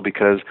as well,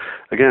 because,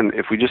 again,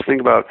 if we just think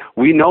about,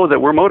 we know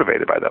that we're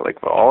motivated by that.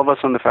 Like, all of us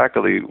on the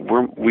faculty,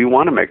 we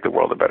want to make the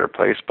world a better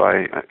place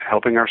by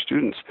helping our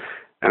students.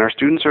 And our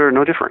students are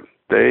no different.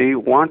 They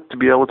want to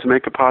be able to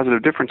make a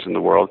positive difference in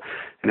the world.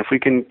 And if we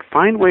can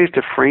find ways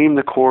to frame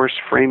the course,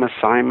 frame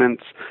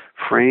assignments,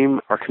 frame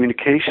our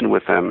communication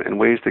with them in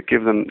ways that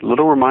give them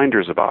little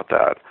reminders about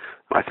that,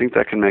 I think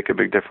that can make a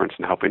big difference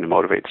in helping to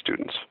motivate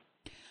students.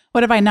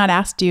 What have I not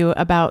asked you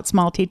about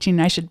small teaching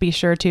I should be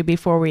sure to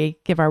before we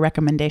give our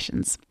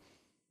recommendations?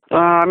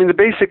 The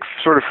basic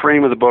sort of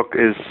frame of the book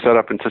is set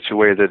up in such a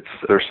way that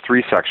there's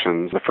 3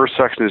 sections. The first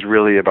section is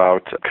really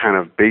about kind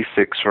of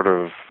basic sort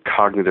of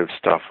cognitive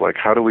stuff, like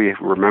how do we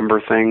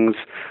remember things.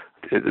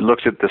 It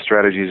looks at the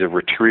strategies of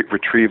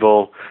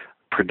retrieval,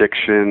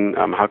 prediction,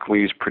 how can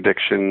we use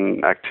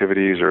prediction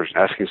activities or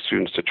asking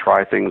students to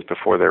try things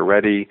before they're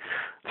ready.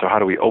 So how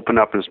do we open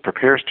up and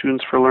prepare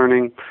students for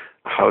learning?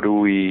 How do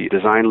we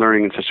design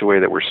learning in such a way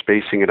that we're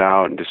spacing it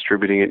out and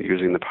distributing it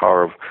using the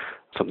power of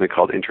something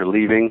called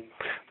interleaving.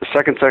 The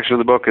second section of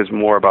the book is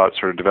more about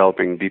sort of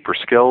developing deeper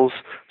skills.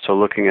 So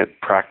looking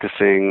at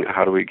practicing,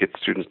 how do we get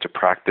students to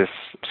practice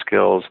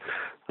skills,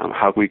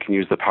 how we can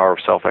use the power of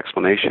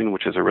self-explanation,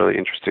 which is a really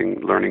interesting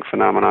learning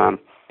phenomenon,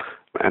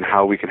 and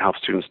how we can help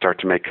students start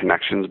to make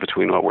connections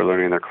between what we're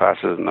learning in their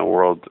classes and the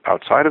world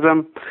outside of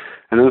them.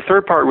 And then the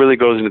third part really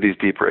goes into these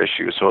deeper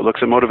issues. So it looks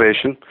at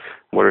motivation.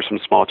 What are some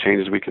small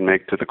changes we can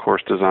make to the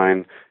course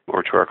design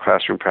or to our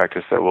classroom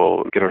practice that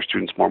will get our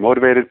students more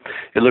motivated?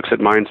 It looks at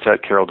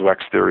mindset, Carol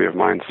Dweck's theory of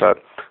mindset,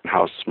 and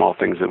how small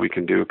things that we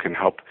can do can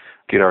help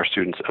get our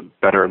students a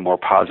better and more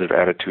positive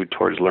attitude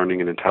towards learning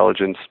and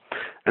intelligence.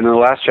 And then the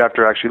last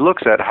chapter actually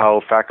looks at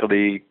how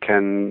faculty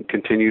can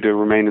continue to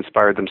remain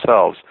inspired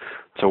themselves.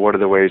 So what are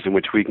the ways in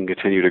which we can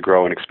continue to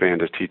grow and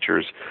expand as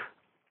teachers?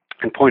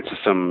 And points to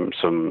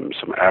some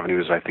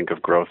avenues, I think,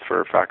 of growth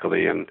for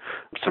faculty and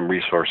some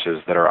resources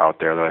that are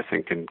out there that I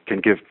think can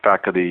give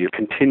faculty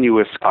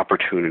continuous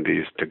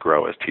opportunities to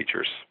grow as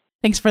teachers.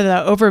 Thanks for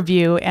the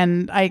overview,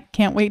 and I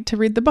can't wait to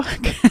read the book.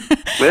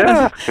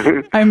 Yeah.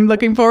 I'm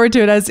looking forward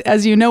to it.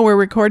 As you know, we're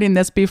recording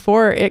this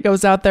before it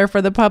goes out there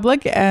for the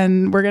public,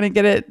 and we're going to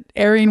get it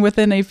airing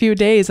within a few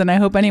days, and I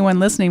hope anyone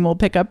listening will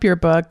pick up your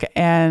book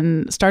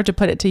and start to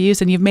put it to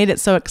use. And you've made it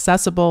so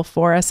accessible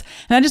for us.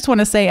 And I just want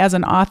to say, as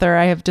an author,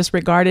 I have just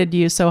regarded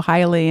you so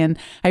highly, and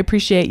I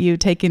appreciate you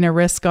taking a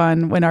risk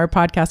on when our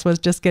podcast was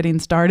just getting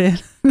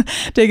started,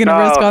 taking a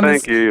risk on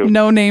this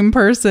no-name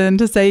person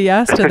to say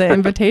yes to the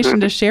invitation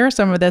to share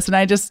some of this. And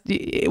I just,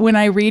 when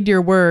I read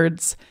your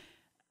words,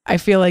 I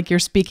feel like you're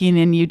speaking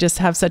and you just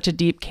have such a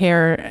deep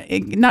care,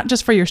 not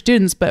just for your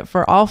students, but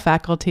for all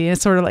faculty.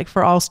 It's sort of like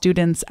for all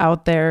students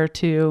out there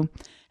to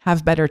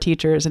have better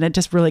teachers. And it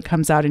just really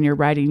comes out in your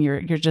writing.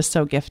 You're just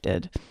so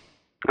gifted.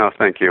 Oh,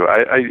 thank you.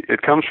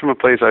 It comes from a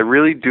place, I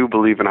really do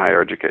believe in higher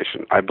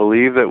education. I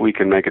believe that we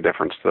can make a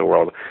difference to the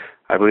world.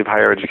 I believe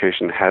higher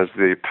education has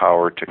the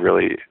power to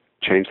really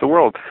change the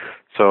world.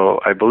 So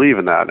I believe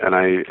in that. And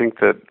I think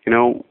that,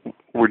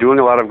 we're doing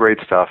a lot of great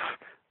stuff.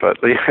 But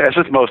as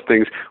with most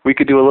things, we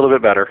could do a little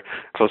bit better.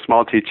 So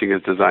small teaching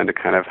is designed to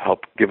kind of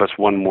help give us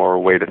one more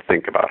way to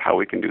think about how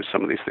we can do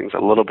some of these things a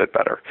little bit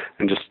better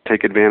and just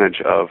take advantage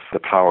of the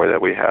power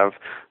that we have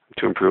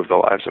to improve the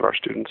lives of our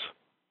students.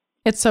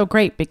 It's so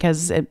great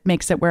because it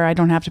makes it where I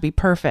don't have to be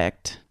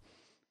perfect.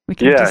 We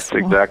can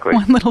exactly.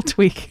 One little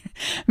tweak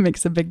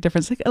makes a big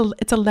difference.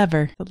 It's a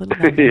lever, a little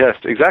lever. Yes,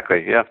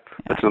 exactly. Yeah.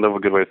 That's another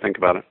good way to think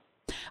about it.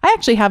 I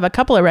actually have a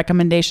couple of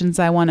recommendations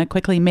I want to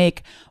quickly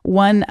make.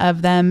 One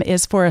of them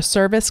is for a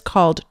service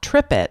called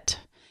TripIt.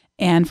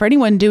 And for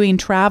anyone doing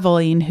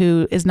traveling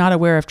who is not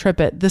aware of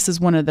TripIt, this is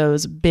one of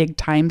those big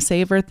time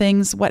saver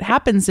things. What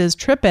happens is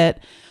TripIt,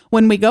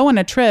 when we go on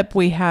a trip,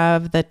 we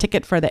have the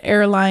ticket for the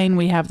airline,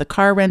 we have the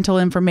car rental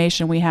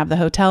information, we have the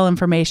hotel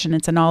information.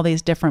 It's in all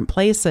these different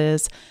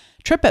places.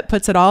 TripIt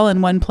puts it all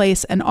in one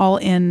place and all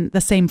in the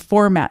same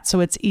format,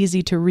 so it's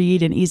easy to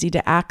read and easy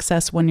to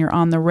access when you're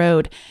on the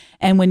road.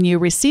 And when you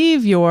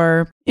receive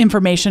your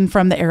information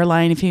from the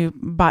airline, if you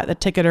bought the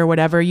ticket or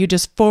whatever, you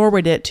just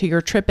forward it to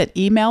your TripIt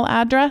email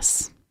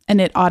address, and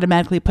it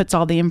automatically puts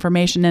all the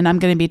information. And I'm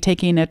going to be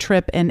taking a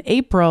trip in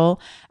April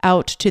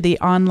out to the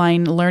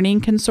Online Learning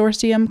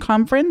Consortium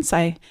conference.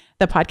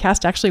 The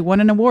podcast actually won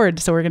an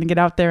award, so we're going to get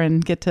out there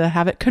and get to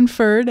have it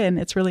conferred, and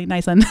it's really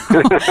nice. And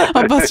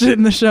I'll post it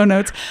in the show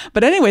notes.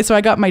 But anyway, so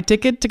I got my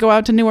ticket to go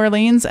out to New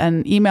Orleans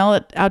and email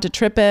it out to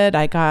TripIt.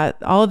 I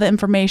got all of the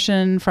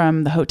information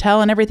from the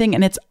hotel and everything,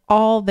 and it's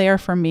all there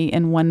for me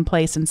in one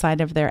place inside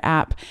of their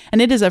app.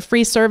 And it is a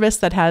free service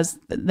that has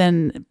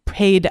then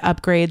paid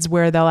upgrades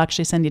where they'll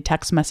actually send you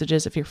text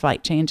messages if your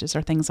flight changes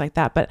or things like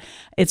that. But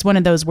it's one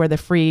of those where the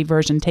free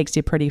version takes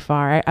you pretty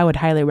far. I would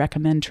highly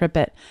recommend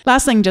TripIt.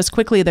 Last thing, just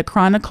quickly, the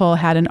Chronicle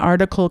had an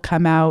article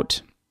come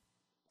out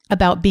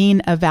about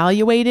being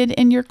evaluated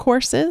in your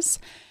courses.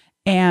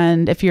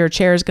 And if your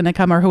chair is going to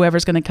come or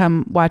whoever's going to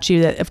come watch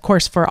you, that of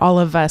course, for all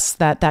of us,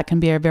 that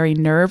can be a very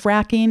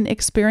nerve-wracking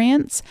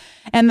experience.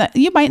 And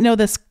you might know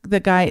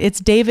the guy, it's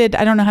David,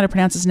 I don't know how to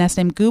pronounce his last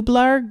name,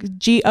 Gublar,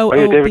 G-O-O-B. Oh,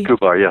 yeah, David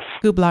Gublar, yes.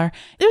 Gublar.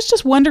 It was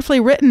just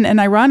wonderfully written. And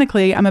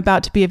ironically, I'm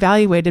about to be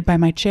evaluated by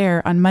my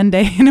chair on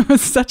Monday, and it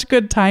was such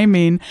good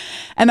timing.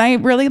 And I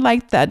really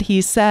liked that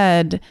he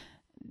said,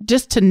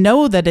 just to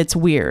know that it's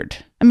weird.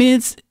 I mean,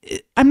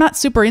 I'm not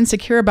super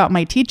insecure about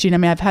my teaching. I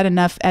mean, I've had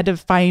enough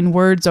edifying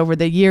words over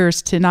the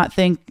years to not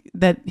think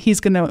that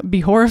he's going to be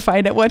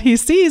horrified at what he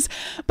sees,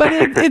 but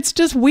it's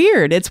just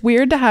weird. It's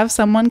weird to have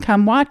someone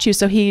come watch you.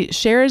 So he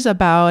shares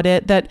about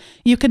it, that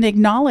you can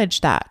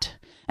acknowledge that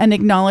and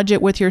acknowledge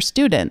it with your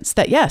students,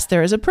 that yes,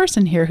 there is a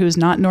person here who's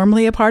not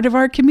normally a part of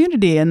our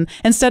community. And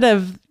instead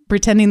of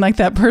pretending like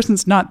that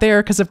person's not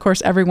there, because of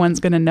course everyone's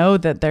going to know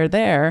that they're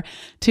there,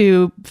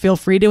 to feel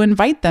free to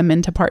invite them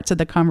into parts of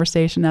the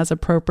conversation as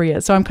appropriate.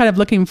 So I'm kind of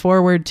looking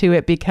forward to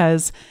it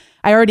because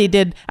I already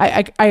did.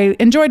 I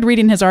enjoyed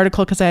reading his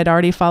article because I had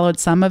already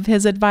followed some of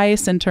his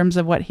advice in terms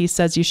of what he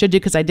says you should do,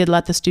 because I did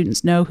let the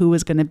students know who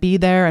was going to be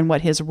there and what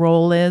his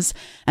role is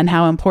and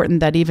how important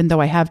that even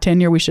though I have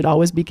tenure, we should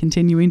always be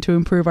continuing to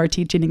improve our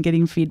teaching and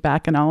getting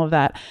feedback and all of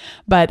that.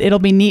 But it'll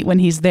be neat when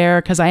he's there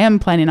because I am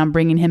planning on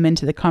bringing him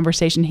into the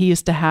conversation. He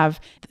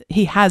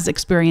has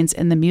experience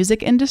in the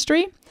music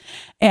industry.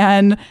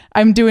 And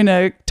I'm doing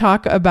a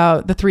talk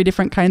about the 3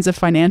 different kinds of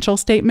financial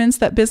statements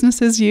that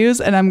businesses use.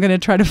 And I'm going to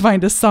try to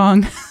find a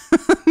song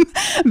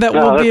that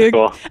will be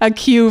a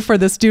cue for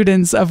the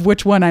students of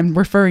which one I'm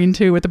referring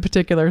to with a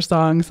particular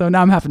song. So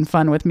now I'm having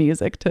fun with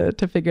music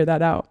to figure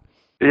that out.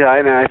 Yeah,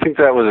 and I think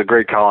that was a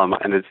great column,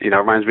 and it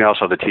reminds me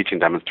also of the teaching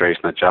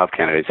demonstration that job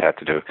candidates have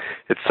to do.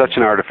 It's such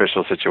an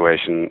artificial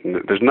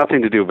situation. There's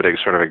nothing to do but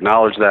sort of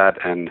acknowledge that,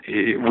 and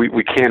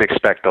we can't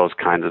expect those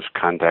kinds of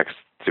contexts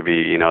to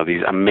be,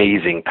 these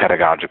amazing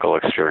pedagogical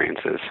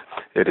experiences.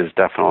 It is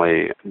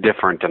definitely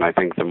different, and I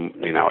think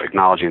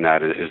acknowledging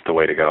that is the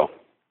way to go.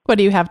 What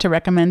do you have to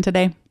recommend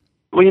today?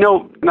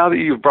 Well, now that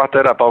you've brought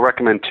that up, I'll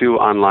recommend 2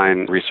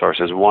 online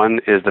resources.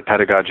 One is the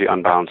Pedagogy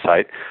Unbound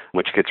site,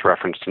 which gets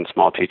referenced in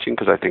Small Teaching,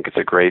 because I think it's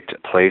a great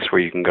place where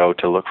you can go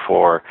to look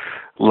for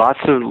lots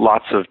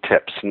of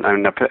tips. And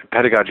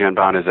Pedagogy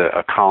Unbound is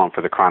a column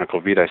for the Chronicle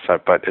Vitae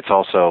site, but it's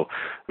also,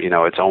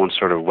 its own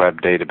sort of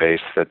web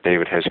database that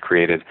David has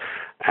created.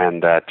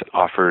 and that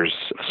offers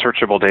a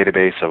searchable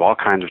database of all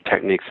kinds of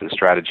techniques and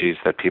strategies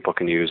that people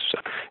can use,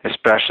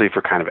 especially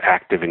for kind of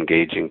active,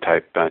 engaging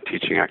type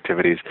teaching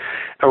activities.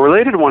 A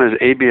related one is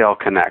ABL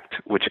Connect,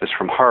 which is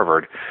from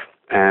Harvard.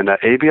 And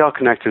ABL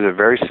Connect is a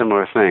very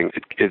similar thing.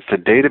 It's a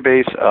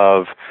database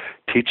of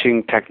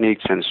teaching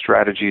techniques and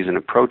strategies and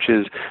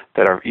approaches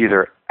that are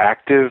either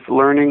active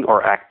learning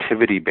or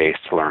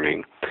activity-based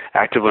learning.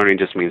 Active learning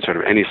just means sort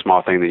of any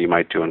small thing that you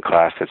might do in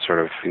class that sort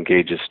of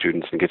engages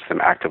students and gets them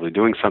actively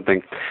doing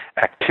something.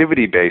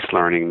 Activity-based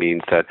learning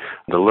means that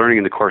the learning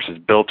in the course is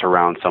built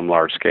around some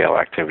large-scale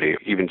activity,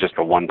 even just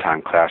a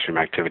one-time classroom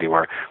activity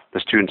where the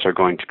students are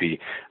going to be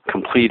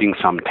completing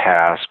some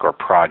task or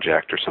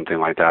project or something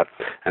like that,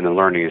 and the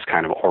learning is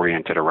kind of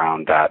oriented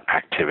around that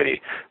activity.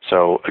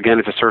 So again,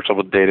 it's a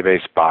searchable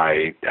database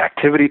by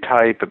activity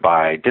type,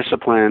 by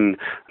discipline.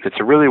 It's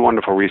a really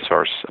wonderful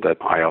resource that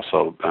I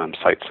also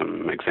cite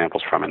some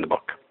examples from in the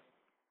book.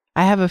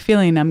 I have a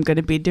feeling I'm going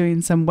to be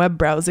doing some web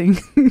browsing.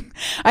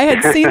 I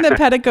had seen the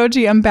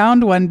Pedagogy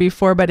Unbound one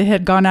before, but it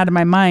had gone out of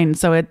my mind.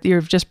 So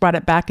you've just brought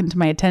it back into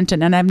my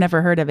attention. And I've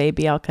never heard of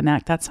ABL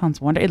Connect. That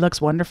sounds wonderful. It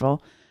looks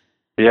wonderful.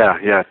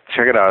 Yeah.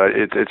 Check it out.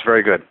 It's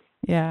very good.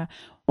 Yeah.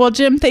 Well,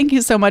 Jim, thank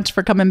you so much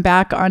for coming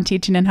back on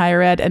Teaching in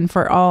Higher Ed and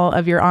for all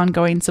of your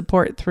ongoing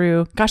support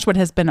through, what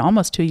has been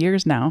almost 2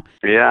 years now.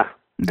 Yeah.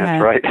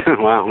 That's right.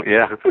 Wow.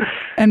 Yeah.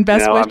 And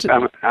best wishes.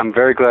 I'm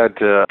very glad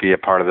to be a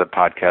part of the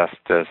podcast,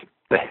 the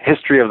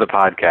history of the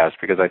podcast,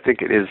 because I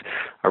think it is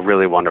a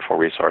really wonderful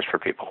resource for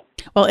people.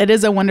 Well, it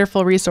is a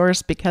wonderful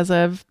resource because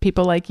of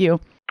people like you.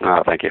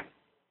 Thank you.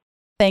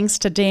 Thanks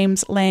to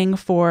James Lang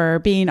for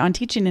being on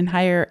Teaching in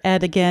Higher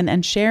Ed again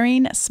and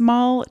sharing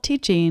small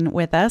teaching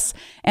with us.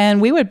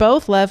 And we would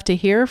both love to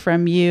hear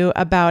from you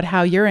about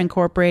how you're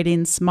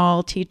incorporating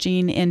small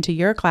teaching into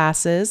your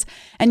classes.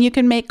 And you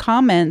can make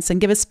comments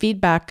and give us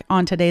feedback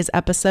on today's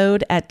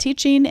episode at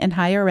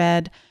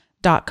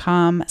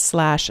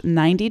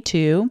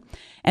teachinginhighered.com/92.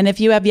 And if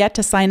you have yet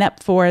to sign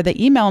up for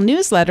the email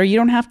newsletter, you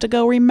don't have to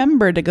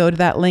remember to go to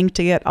that link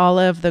to get all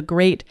of the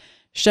great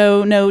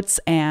show notes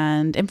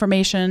and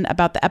information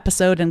about the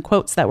episode and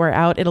quotes that were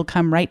out. It'll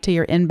come right to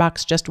your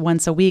inbox just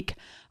once a week,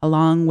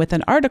 along with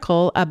an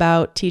article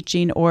about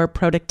teaching or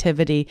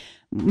productivity.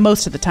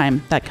 Most of the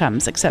time that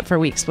comes, except for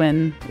weeks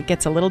when it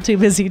gets a little too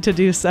busy to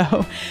do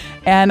so.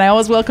 And I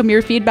always welcome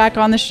your feedback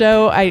on the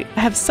show. I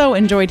have so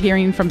enjoyed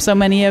hearing from so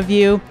many of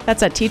you.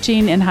 That's at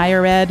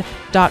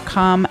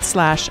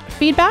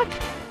teachinginhighered.com/feedback.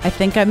 I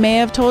think I may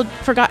have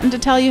forgotten to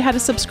tell you how to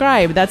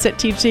subscribe. That's at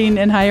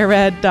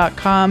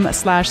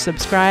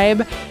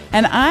teachinginhighered.com/subscribe.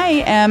 And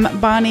I am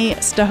Bonnie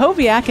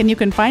Stachowiak, and you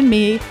can find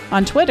me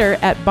on Twitter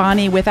at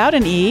Bonnie without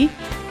an E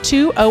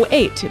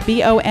 208,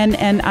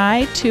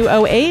 BONNI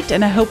 208,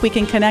 and I hope we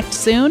can connect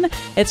soon.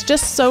 It's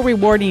just so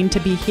rewarding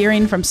to be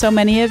hearing from so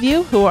many of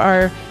you who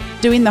are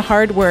doing the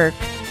hard work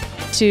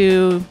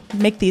to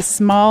make these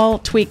small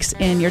tweaks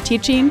in your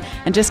teaching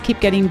and just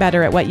keep getting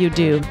better at what you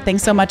do.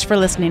 Thanks so much for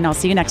listening. I'll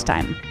see you next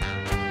time.